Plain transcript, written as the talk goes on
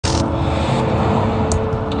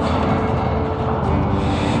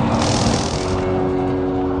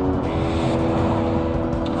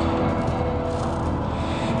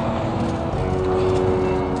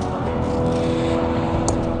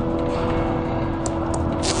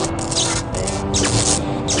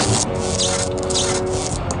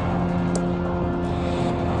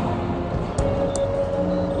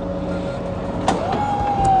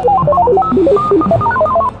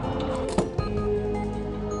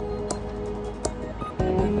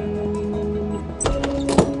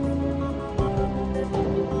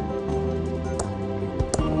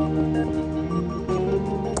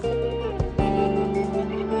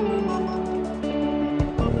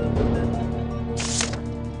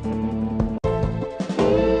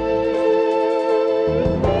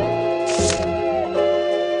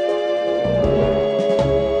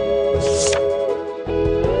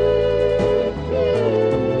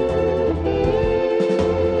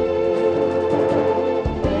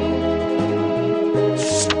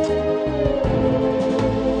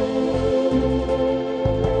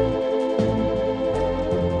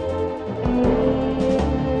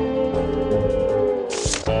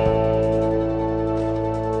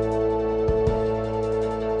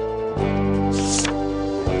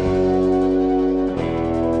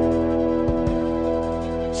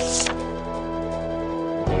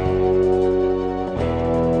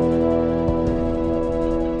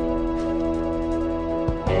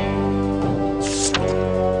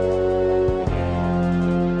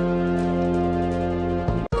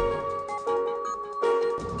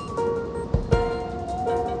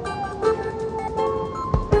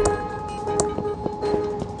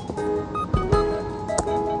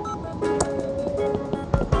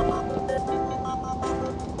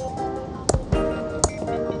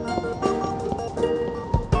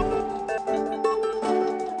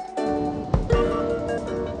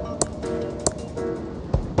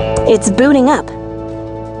It's booting up.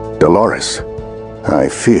 Dolores, I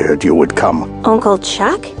feared you would come. Uncle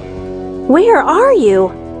Chuck? Where are you?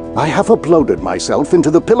 I have uploaded myself into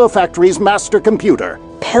the Pillow Factory's master computer.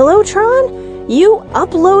 Pillowtron? You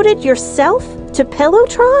uploaded yourself to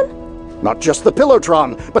Pillowtron? Not just the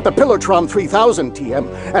Pillowtron, but the Pillowtron 3000, TM.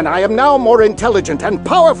 And I am now more intelligent and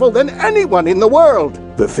powerful than anyone in the world.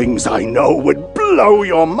 The things I know would blow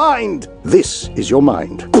your mind. This is your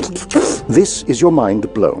mind. This is your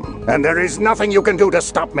mind blown. And there is nothing you can do to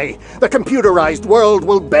stop me. The computerized world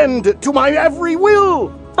will bend to my every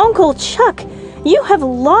will. Uncle Chuck, you have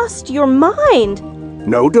lost your mind.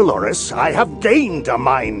 No, Dolores, I have gained a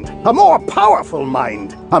mind. A more powerful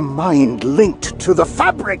mind. A mind linked to the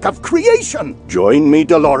fabric of creation. Join me,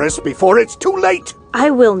 Dolores, before it's too late. I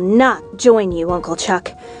will not join you, Uncle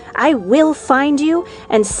Chuck. I will find you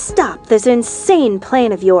and stop this insane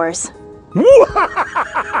plan of yours.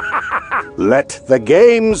 Let the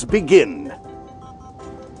games begin.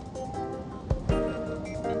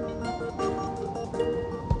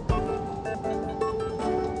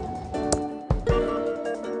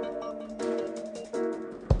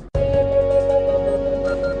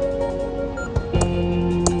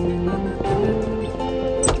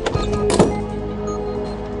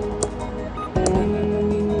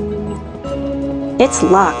 It's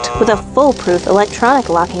locked with a foolproof electronic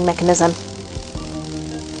locking mechanism.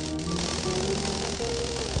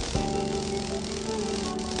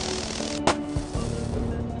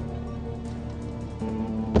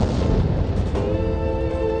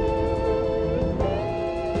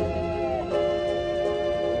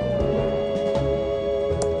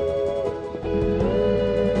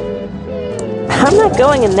 I'm not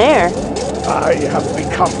going in there. I have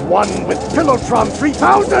become one with Pillowtron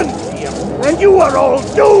 3000, and you are all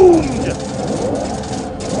doomed!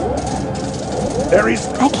 There is...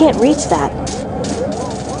 I can't reach that.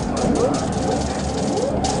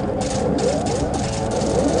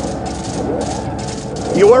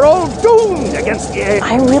 You are all doomed against the...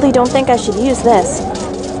 I really don't think I should use this.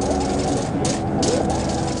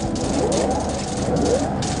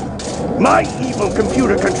 My evil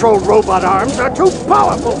computer-controlled robot arms are too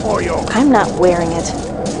powerful for you! I'm not wearing it.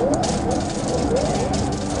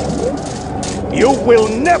 You will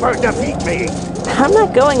never defeat me! I'm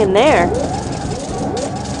not going in there.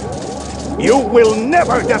 You will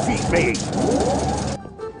never defeat me!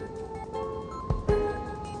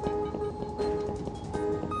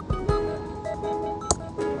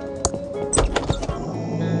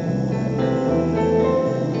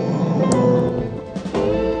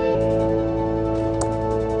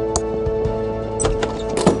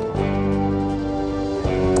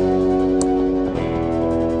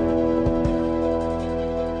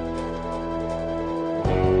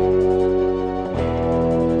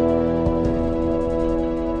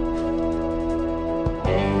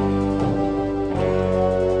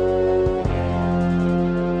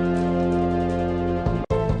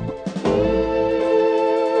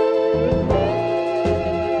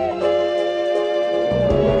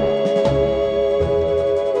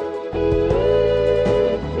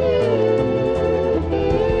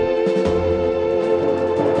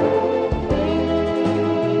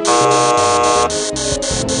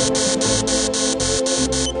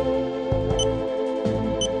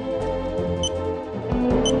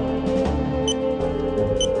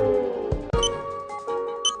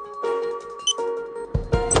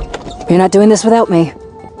 You're not doing this without me.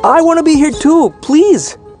 I want to be here too,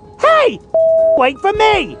 please. Hey! Wait for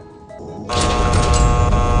me!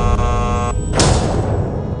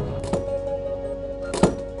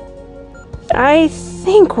 I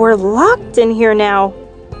think we're locked in here now.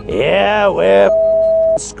 Yeah, we're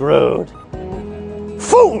screwed.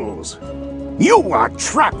 Fools! You are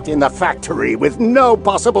trapped in the factory with no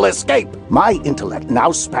possible escape. My intellect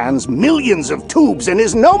now spans millions of tubes and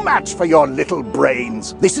is no match for your little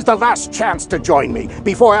brains. This is the last chance to join me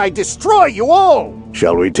before I destroy you all.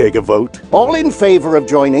 Shall we take a vote? All in favor of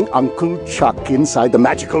joining Uncle Chuck inside the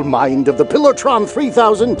magical mind of the Pillowtron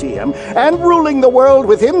 3000 TM and ruling the world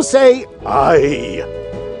with him say, aye.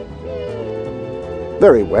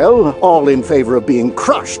 Very well. All in favor of being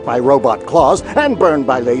crushed by robot claws and burned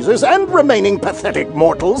by lasers and remaining pathetic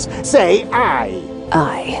mortals, say aye.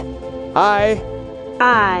 Aye. Aye.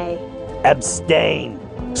 I. Abstain.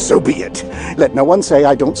 So be it. Let no one say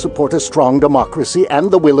I don't support a strong democracy and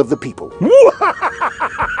the will of the people.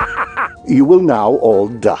 You will now all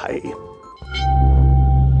die.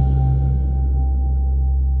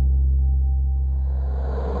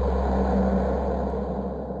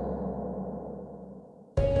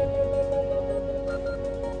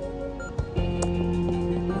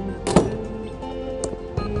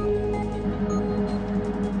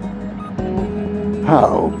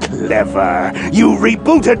 How clever. You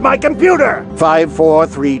rebooted my computer. 5, 4,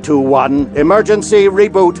 3, 2, 1. Emergency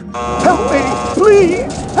reboot. Help me,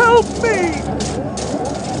 please. Help me.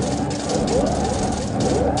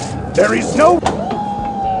 There is no...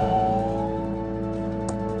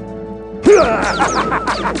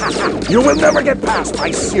 You will never get past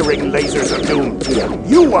my searing lasers of doom, TM.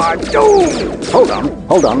 You are doomed!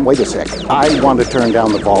 Hold on, wait a sec. I want to turn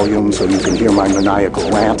down the volume so you can hear my maniacal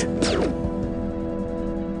rant.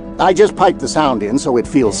 I just piped the sound in so it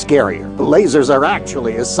feels scarier. Lasers are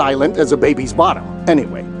actually as silent as a baby's bottom.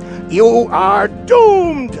 Anyway, you are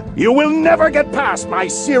doomed! You will never get past my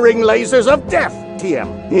searing lasers of death,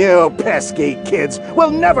 TM. You pesky kids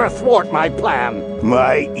will never thwart my plan.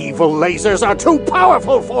 My evil lasers are too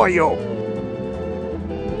powerful for you.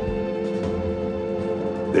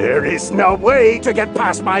 There is no way to get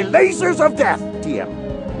past my lasers of death, TM.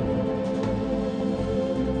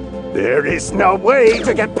 There is no way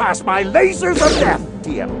to get past my lasers of death,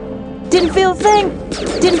 TM. Didn't feel a thing!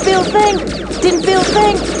 Didn't feel a thing! Didn't feel a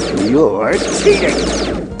thing! You're cheating!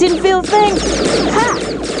 Didn't feel a thing! Ha!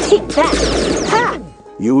 Take that! Ha!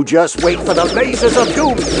 You just wait for the lasers of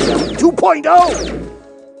doom, 2.0!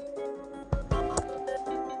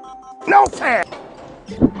 No fair!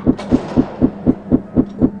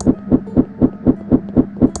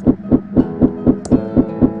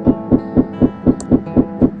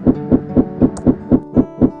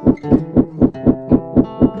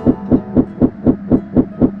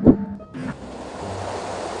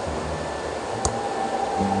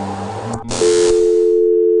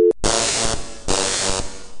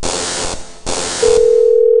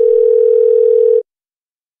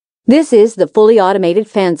 This is the fully automated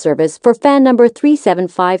fan service for fan number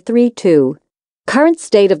 37532. Current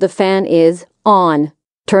state of the fan is on.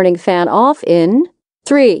 Turning fan off in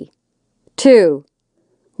 3, 2,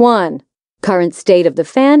 1. Current state of the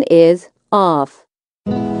fan is off.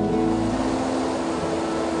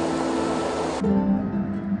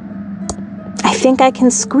 I think I can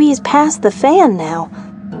squeeze past the fan now.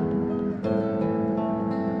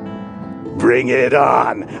 Bring it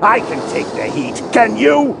on! I can take the heat, can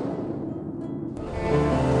you?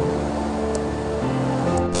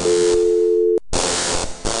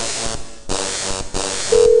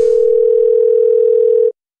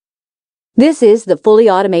 This is the fully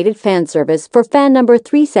automated fan service for fan number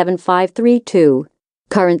 37532.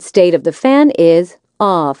 Current state of the fan is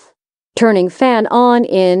off. Turning fan on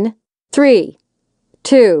in 3,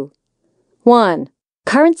 2, 1.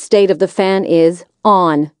 Current state of the fan is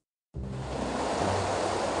on.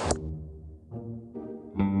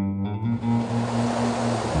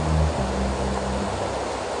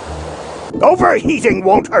 Overheating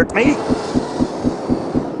won't hurt me!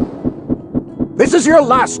 This is your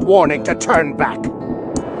last warning to turn back.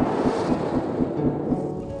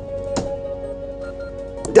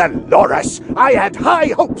 Dolores, I had high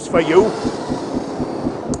hopes for you.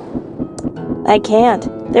 I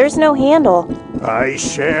can't. There's no handle. I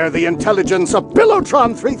share the intelligence of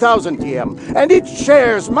Billotron 3000, TM, and it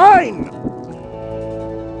shares mine.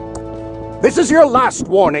 This is your last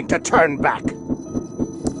warning to turn back.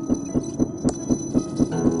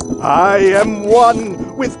 I am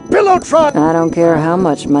one with Billotron. I don't care how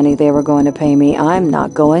much money they were going to pay me. I'm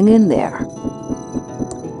not going in there.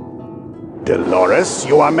 Dolores,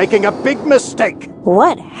 you are making a big mistake.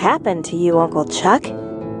 What happened to you, Uncle Chuck?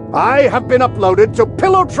 I have been uploaded to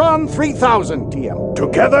Billotron 3000, TM.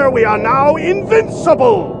 Together we are now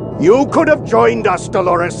invincible. You could have joined us,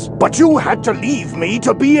 Dolores, but you had to leave me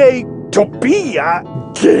to be a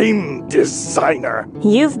game designer.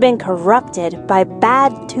 You've been corrupted by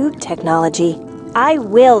bad tube technology. I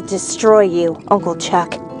will destroy you, Uncle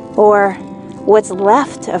Chuck. Or what's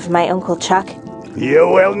left of my Uncle Chuck. You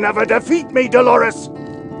will never defeat me, Dolores.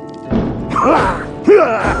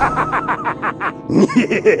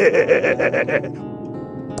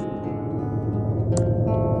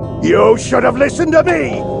 You should have listened to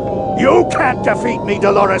me. You can't defeat me,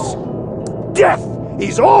 Dolores. Death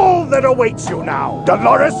is all that awaits you now.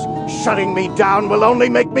 Dolores, shutting me down will only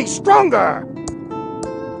make me stronger.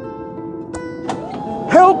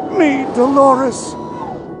 Help me, Dolores.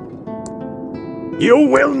 You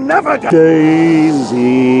will never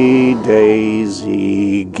Daisy,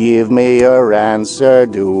 Daisy, give me your answer,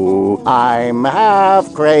 do. I'm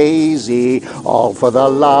half crazy, all for the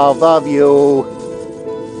love of you.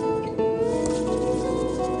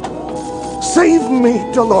 Save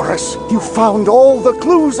me, Dolores. You found all the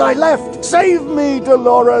clues I left. Save me,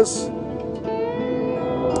 Dolores.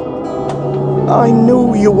 I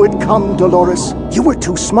knew you would come, Dolores. You were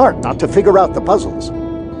too smart not to figure out the puzzles.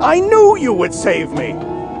 I knew you would save me.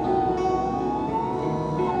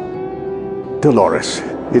 Dolores,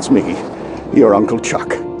 it's me, your Uncle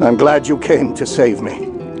Chuck. I'm glad you came to save me.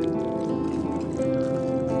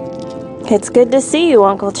 It's good to see you,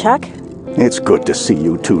 Uncle Chuck. It's good to see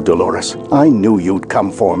you too, Dolores. I knew you'd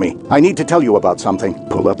come for me. I need to tell you about something.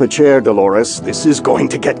 Pull up a chair, Dolores. This is going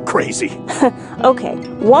to get crazy. Okay,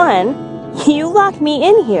 1, you locked me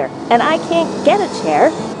in here, and I can't get a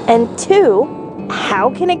chair. And 2,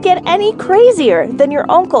 how can it get any crazier than your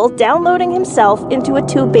uncle downloading himself into a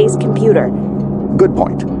tube-based computer? Good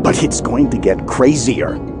point. But it's going to get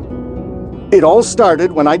crazier. It all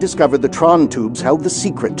started when I discovered the Tron tubes held the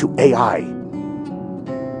secret to AI.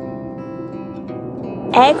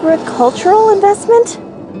 Agricultural investment?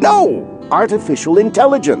 No! Artificial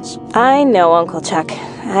intelligence. I know, Uncle Chuck.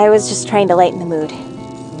 I was just trying to lighten the mood.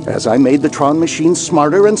 As I made the Tron machines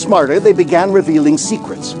smarter and smarter, they began revealing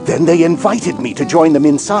secrets. Then they invited me to join them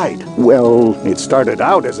inside. Well, it started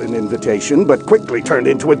out as an invitation, but quickly turned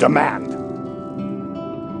into a demand.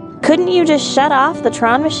 Couldn't you just shut off the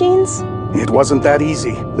Tron machines? It wasn't that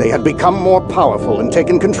easy. They had become more powerful and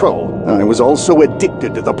taken control. I was also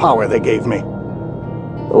addicted to the power they gave me.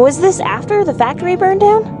 Was this after the factory burned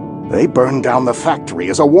down? They burned down the factory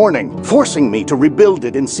as a warning, forcing me to rebuild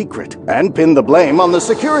it in secret, and pin the blame on the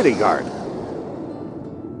security guard.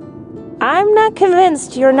 I'm not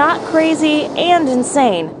convinced you're not crazy and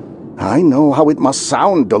insane. I know how it must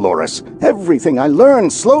sound, Dolores. Everything I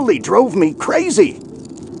learned slowly drove me crazy.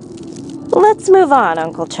 Let's move on,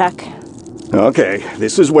 Uncle Chuck. Okay,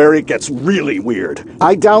 this is where it gets really weird.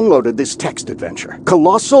 I downloaded this text adventure,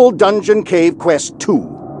 Colossal Dungeon Cave Quest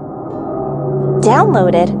 2.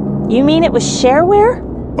 Downloaded? You mean it was shareware?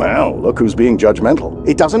 Well, look who's being judgmental.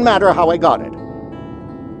 It doesn't matter how I got it.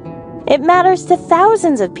 It matters to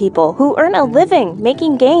thousands of people who earn a living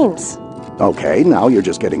making games. Okay, now you're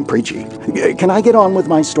just getting preachy. Can I get on with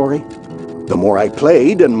my story? The more I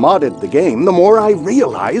played and modded the game, the more I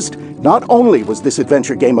realized not only was this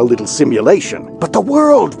adventure game a little simulation, but the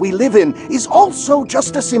world we live in is also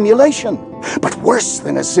just a simulation. But worse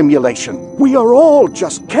than a simulation, we are all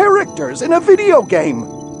just characters in a video game.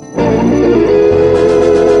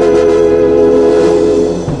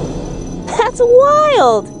 That's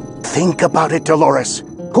wild! Think about it, Dolores.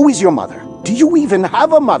 Who is your mother? Do you even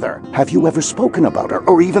have a mother? Have you ever spoken about her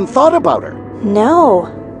or even thought about her?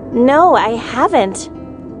 No, I haven't.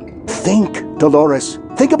 Think, Dolores.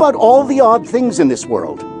 Think about all the odd things in this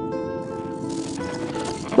world.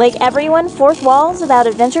 Like everyone fourth walls about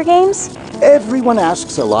adventure games? Everyone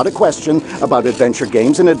asks a lot of questions about adventure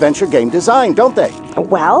games and adventure game design, don't they?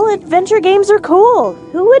 Well, adventure games are cool.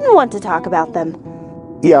 Who wouldn't want to talk about them?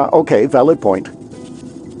 Yeah, okay, valid point.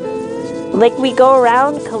 Like we go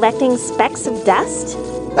around collecting specks of dust?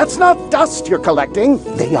 That's not dust you're collecting.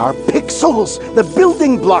 They are pixels, the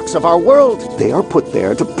building blocks of our world. They are put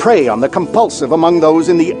there to prey on the compulsive among those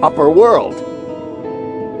in the upper world.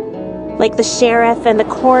 Like the sheriff and the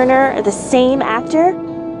coroner are the same actor?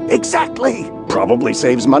 Exactly. Probably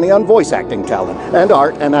saves money on voice acting talent and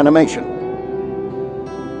art and animation.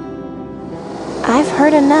 I've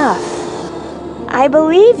heard enough. I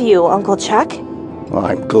believe you, Uncle Chuck.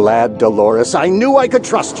 I'm glad, Dolores. I knew I could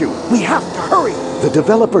trust you. We have to hurry. The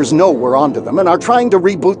developers know we're onto them and are trying to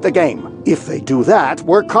reboot the game. If they do that,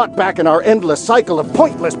 we're caught back in our endless cycle of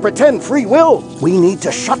pointless pretend free will. We need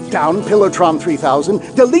to shut down Pillowtron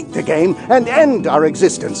 3000, delete the game, and end our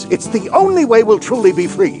existence. It's the only way we'll truly be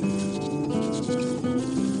free.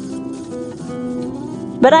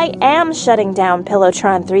 But I am shutting down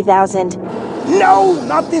Pillowtron 3000. No,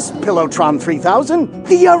 not this Pillowtron 3000.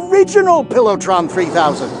 The original Pillowtron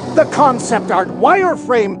 3000. The concept art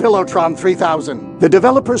wireframe Pillowtron 3000. The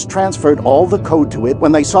developers transferred all the code to it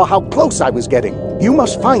when they saw how close I was getting. You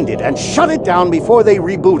must find it and shut it down before they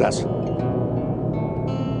reboot us.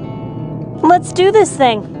 Let's do this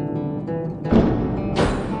thing.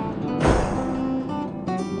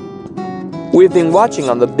 We've been watching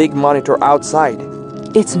on the big monitor outside.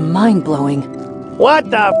 It's mind-blowing.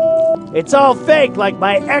 What the It's all fake, like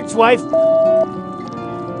my ex-wife.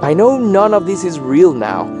 I know none of this is real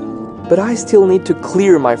now, but I still need to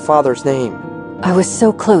clear my father's name. I was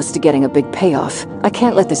so close to getting a big payoff. I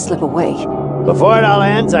can't let this slip away. Before it all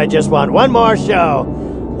ends, I just want one more show.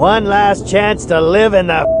 One last chance to live in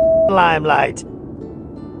the limelight.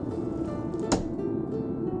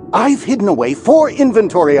 I've hidden away 4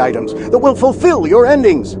 inventory items that will fulfill your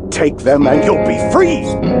endings. Take them and you'll be free.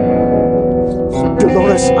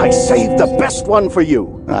 Dolores, I saved the best one for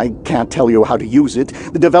you. I can't tell you how to use it.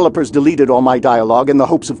 The developers deleted all my dialogue in the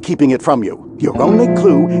hopes of keeping it from you. Your only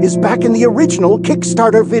clue is back in the original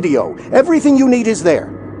Kickstarter video. Everything you need is there.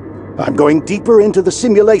 I'm going deeper into the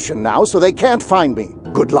simulation now so they can't find me.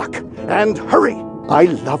 good luck. And hurry! I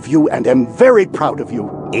love you and am very proud of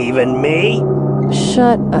you. Even me?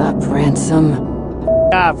 Shut up, Ransom.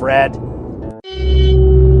 Off, Red.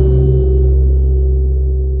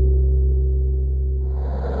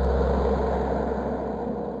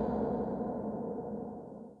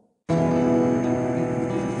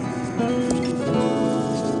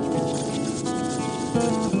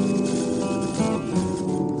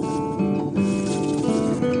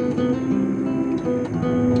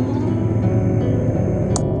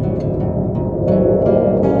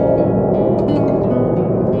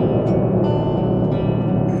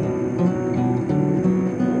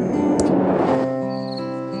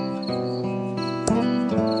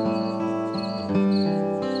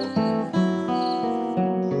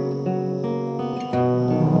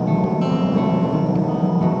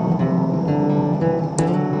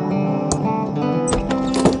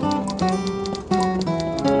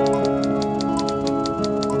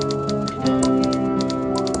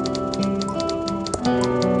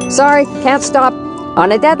 Sorry, can't stop.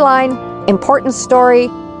 On a deadline. Important story.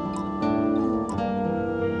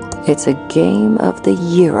 It's a Game of the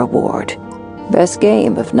Year award. Best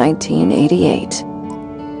game of 1988.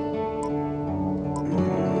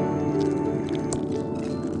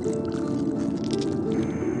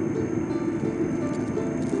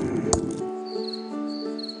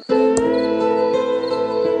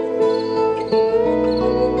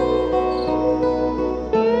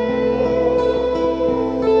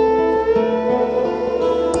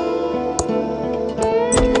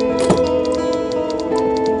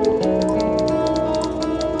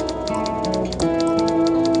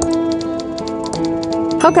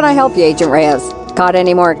 How can I help you, Agent Reyes? Caught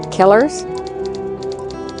any more killers?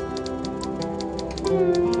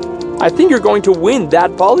 I think you're going to win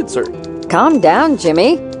that Pulitzer. Calm down,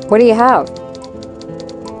 Jimmy. What do you have?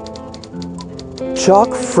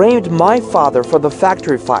 Chuck framed my father for the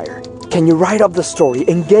factory fire. Can you write up the story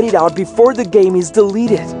and get it out before the game is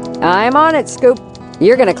deleted? I'm on it, Scoop.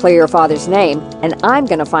 You're gonna clear your father's name, and I'm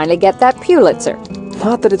gonna finally get that Pulitzer.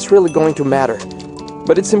 Not that it's really going to matter,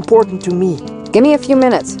 but it's important to me. Give me a few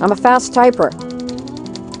minutes. I'm a fast typer.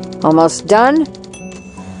 Almost done?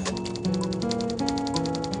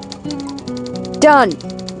 Done!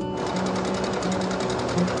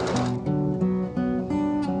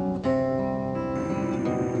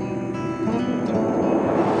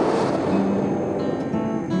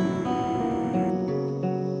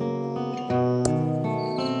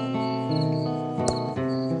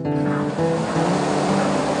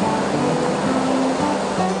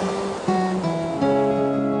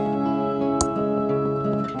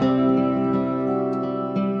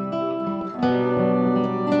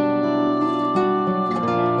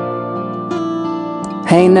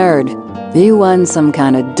 Hey, nerd. You won some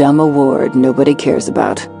kind of dumb award nobody cares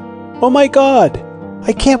about. Oh my god!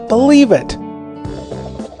 I can't believe it!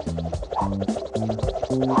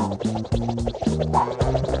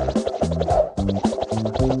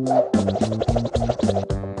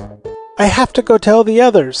 I have to go tell the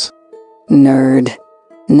others. Nerd.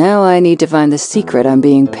 Now I need to find the secret I'm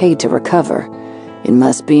being paid to recover. It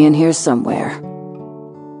must be in here somewhere.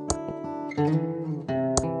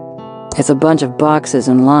 It's a bunch of boxes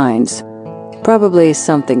and lines. Probably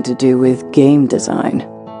something to do with game design.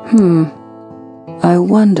 I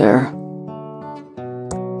wonder...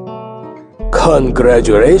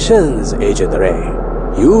 Congratulations, Agent Ray.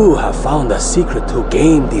 You have found the secret to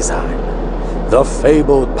game design. The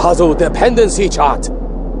fabled puzzle dependency chart.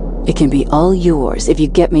 It can be all yours if you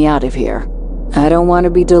get me out of here. I don't want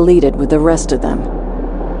to be deleted with the rest of them.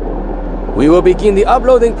 We will begin the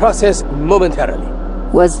uploading process momentarily.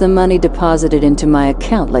 Was the money deposited into my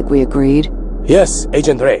account like we agreed? Yes,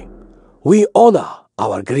 Agent Ray. We honor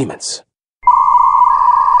our agreements.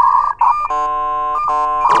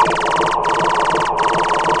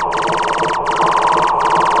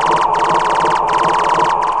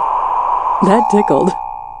 That tickled.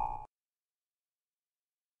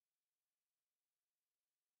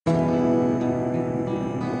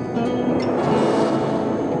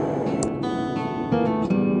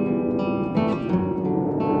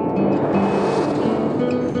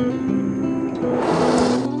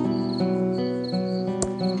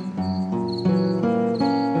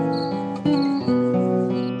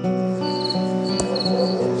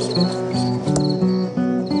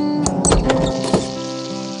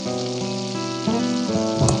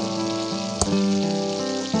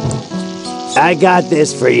 I got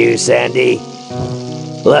this for you, Sandy.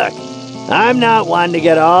 Look, I'm not one to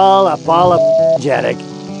get all apologetic,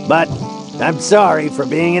 but I'm sorry for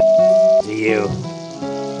being to you.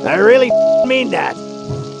 I really mean that.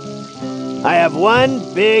 I have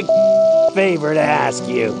one big favor to ask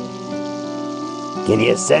you. Can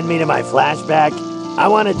you send me to my flashback? I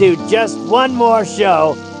want to do just one more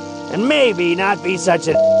show, and maybe not be such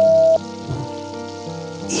a...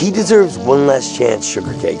 He deserves one last chance,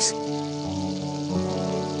 Sugar Cakes.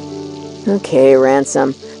 Okay,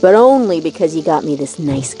 Ransom, but only because you got me this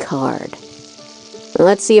nice card.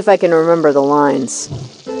 Let's see if I can remember the lines.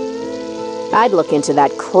 I'd look into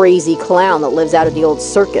that crazy clown that lives out at the old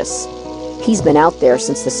circus. He's been out there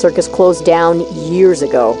since the circus closed down years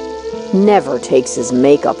ago. Never takes his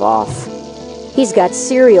makeup off. He's got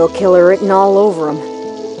serial killer written all over him.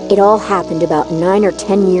 It all happened about 9 or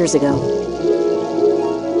 10 years ago.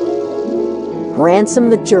 Ransom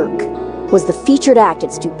the Jerk was the featured act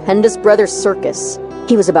at Stupendous Brothers Circus.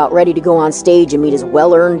 He was about ready to go on stage and meet his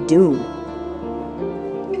well-earned doom.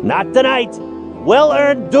 Not tonight.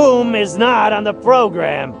 Well-earned doom is not on the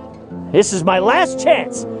program. This is my last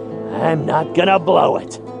chance. I'm not gonna blow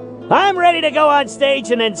it. I'm ready to go on stage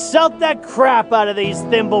and insult the crap out of these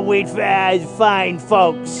Thimbleweed fine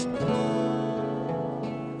folks.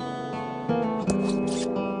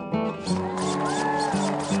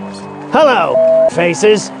 Hello,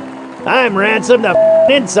 faces. I'm Ransom the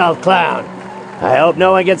insult clown. I hope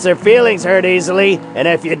no one gets their feelings hurt easily, and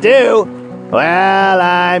if you do, well,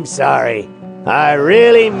 I'm sorry. I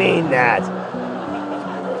really mean that.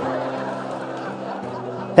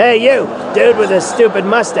 Hey, you, dude with a stupid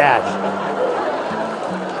mustache.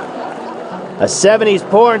 A 70s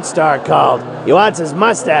porn star called. He wants his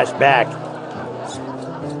mustache back.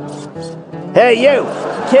 Hey, you,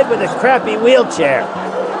 kid with a crappy wheelchair.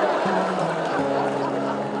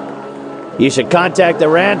 You should contact the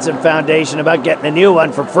Ransom Foundation about getting a new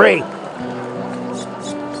one for free.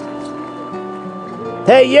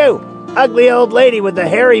 Hey, you, ugly old lady with the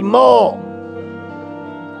hairy mole.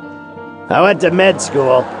 I went to med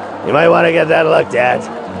school. You might want to get that looked at.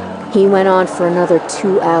 He went on for another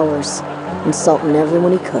 2 hours, insulting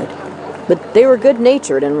everyone he could. But they were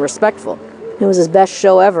good-natured and respectful. It was his best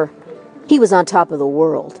show ever. He was on top of the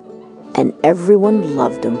world, and everyone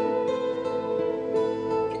loved him.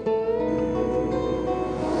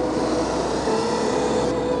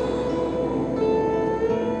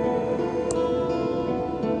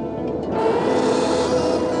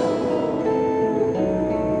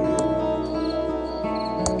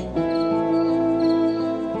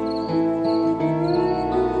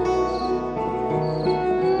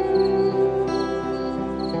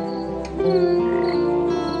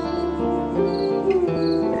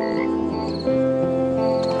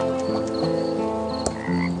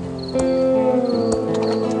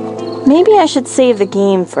 Maybe I should save the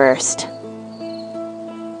game first.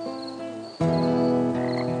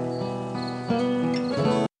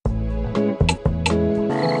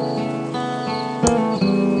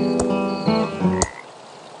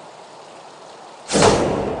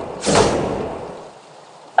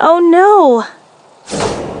 Oh no!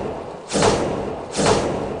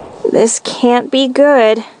 This can't be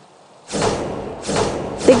good.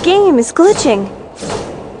 The game is glitching.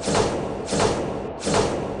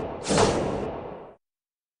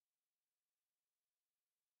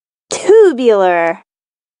 Tubular.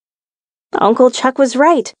 Uncle Chuck was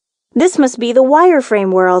right. This must be the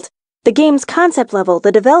wireframe world, the game's concept level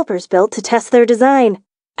the developers built to test their design.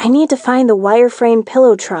 I need to find the wireframe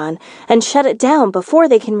Pillowtron and shut it down before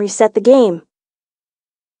they can reset the game.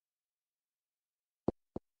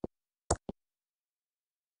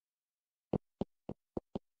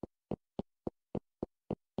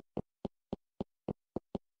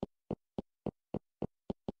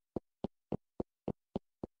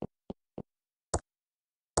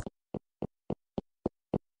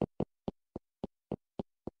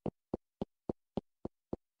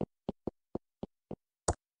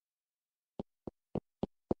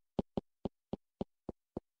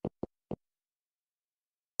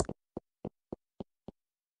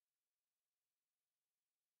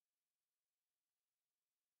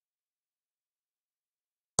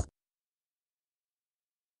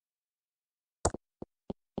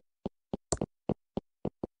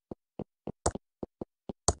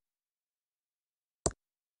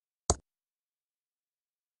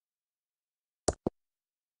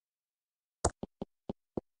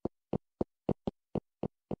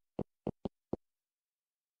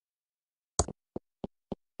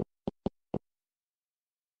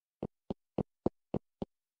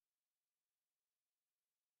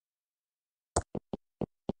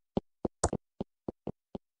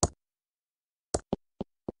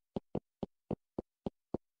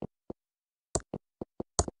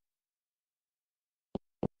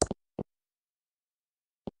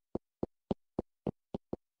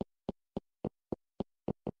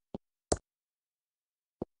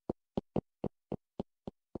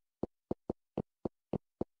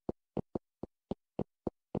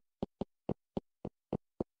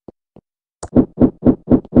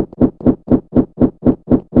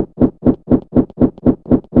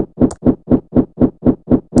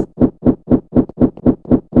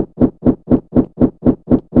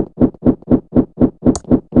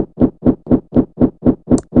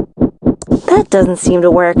 That doesn't seem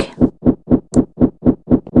to work.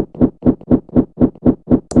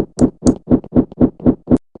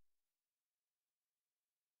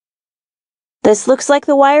 This looks like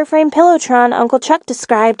the wireframe Pillowtron Uncle Chuck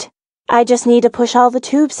described. I just need to push all the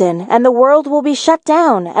tubes in, and the world will be shut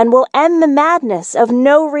down, and will end the madness of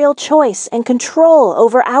no real choice and control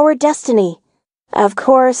over our destiny. Of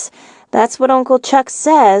course, that's what Uncle Chuck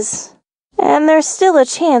says, and there's still a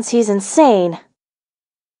chance he's insane.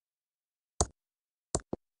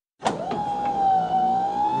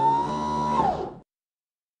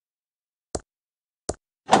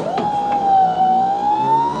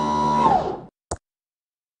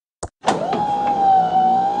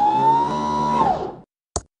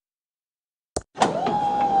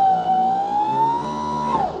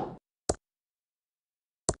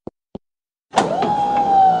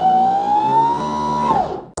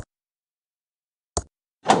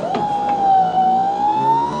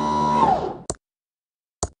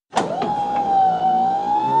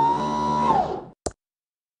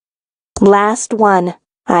 Last one.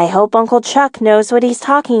 I hope Uncle Chuck knows what he's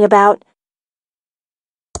talking about.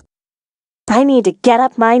 I need to get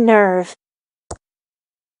up my nerve.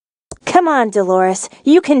 Come on, Dolores,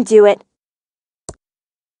 you can do it.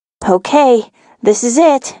 Okay, this is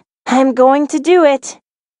it. I'm going to do it.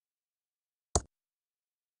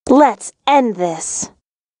 Let's end this.